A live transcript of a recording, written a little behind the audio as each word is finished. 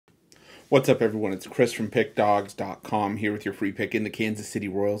What's up, everyone? It's Chris from Pickdawgz.com here with your free pick in the Kansas City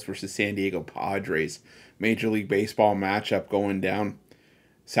Royals versus San Diego Padres Major League Baseball matchup going down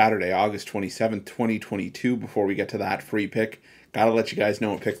Saturday, August 27th, 2022. Before we get to that free pick, gotta let you guys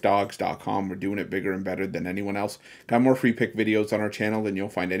know at Pickdawgz.com we're doing it bigger and better than anyone else. Got more free pick videos on our channel than you'll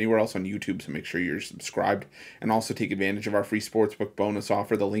find anywhere else on YouTube, so make sure you're subscribed and also take advantage of our free Sportsbook bonus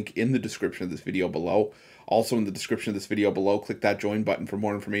offer. The link in the description of this video below. Also in the description of this video below, click that join button for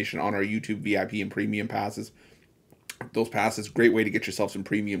more information on our YouTube VIP and premium passes. Those passes, great way to get yourself some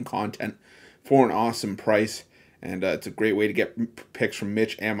premium content for an awesome price. And it's a great way to get picks from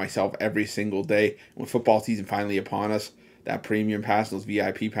Mitch and myself every single day. With football season finally upon us, that premium pass, those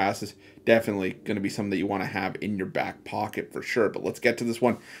VIP passes, definitely going to be something that you want to have in your back pocket for sure. But let's get to this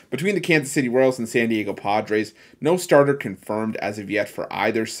one. Between the Kansas City Royals and San Diego Padres, no starter confirmed as of yet for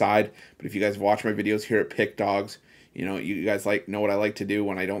either side. But if you guys watch my videos here at Pick Dawgz, you guys know what I like to do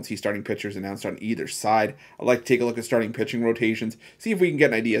when I don't see starting pitchers announced on either side. I like to take a look at starting pitching rotations, see if we can get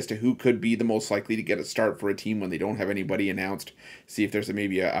an idea as to who could be the most likely to get a start for a team when they don't have anybody announced. See if there's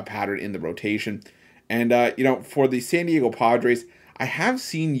maybe a pattern in the rotation. And, for the San Diego Padres, I have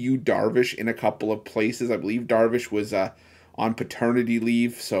seen Darvish in a couple of places. I believe Darvish was on paternity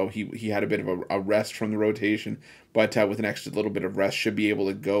leave, so he had a bit of a rest from the rotation. But with an extra little bit of rest, should be able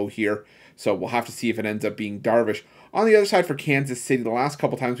to go here. So we'll have to see if it ends up being Darvish. On the other side for Kansas City, the last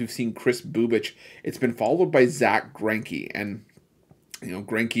couple times we've seen Kris Bubic, it's been followed by Zack Greinke. And,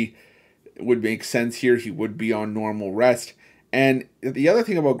 Greinke would make sense here. He would be on normal rest. And the other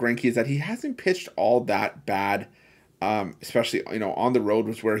thing about Greinke is that he hasn't pitched all that bad, especially, on the road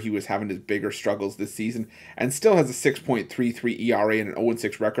was where he was having his bigger struggles this season, and still has a 6.33 ERA and an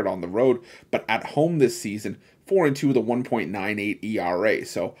 0-6 record on the road. But at home this season, 4-2 with a 1.98 ERA.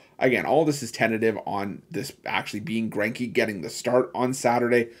 So again, all this is tentative on this actually being Greinke getting the start on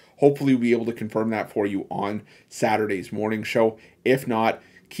Saturday. Hopefully we'll be able to confirm that for you on Saturday's morning show. If not,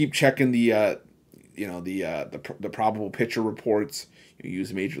 keep checking the probable pitcher reports. Use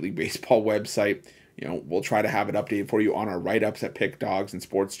the Major League Baseball website. We'll try to have it updated for you on our write-ups at Pick Dawgz and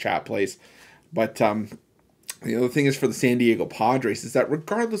Sports Chat Place. But the other thing is for the San Diego Padres is that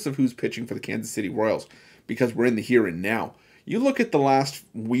regardless of who's pitching for the Kansas City Royals, because we're in the here and now, you look at the last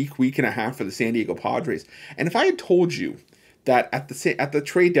week and a half for the San Diego Padres, and if I had told you that at the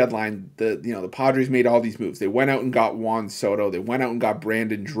trade deadline, the Padres made all these moves. They went out and got Juan Soto. They went out and got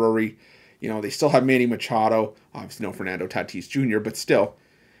Brandon Drury. They still have Manny Machado, obviously no Fernando Tatis Jr., but still.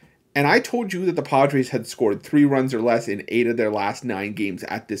 And I told you that the Padres had scored 3 runs or less in 8 of their last 9 games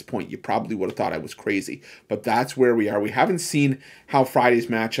at this point. You probably would have thought I was crazy, but that's where we are. We haven't seen how Friday's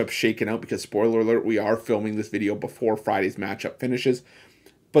matchup shaken out because, spoiler alert, we are filming this video before Friday's matchup finishes.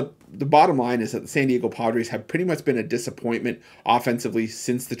 But the bottom line is that the San Diego Padres have pretty much been a disappointment offensively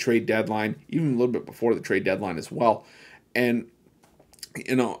since the trade deadline, even a little bit before the trade deadline as well. And,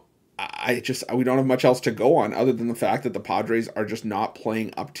 we don't have much else to go on other than the fact that the Padres are just not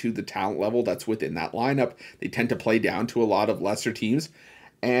playing up to the talent level that's within that lineup. They tend to play down to a lot of lesser teams,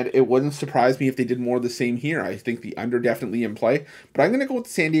 and it wouldn't surprise me if they did more of the same here. I think the under definitely in play, but I'm going to go with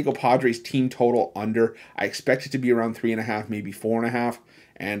the San Diego Padres team total under. I expect it to be around 3.5, maybe 4.5,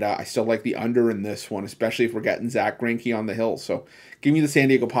 and I still like the under in this one, especially if we're getting Zack Greinke on the hill. So give me the San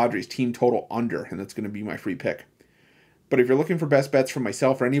Diego Padres team total under, and that's going to be my free pick. But if you're looking for best bets from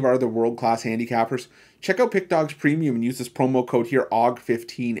myself or any of our other world-class handicappers, check out Pick Dawgz Premium and use this promo code here,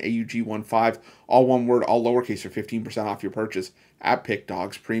 AUG15, AUG15, all one word, all lowercase, for 15% off your purchase at Pick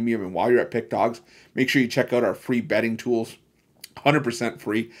Dawgz Premium. And while you're at Pick Dawgz, make sure you check out our free betting tools, 100%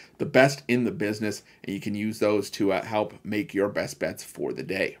 free, the best in the business, and you can use those to help make your best bets for the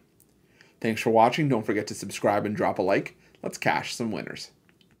day. Thanks for watching. Don't forget to subscribe and drop a like. Let's cash some winners.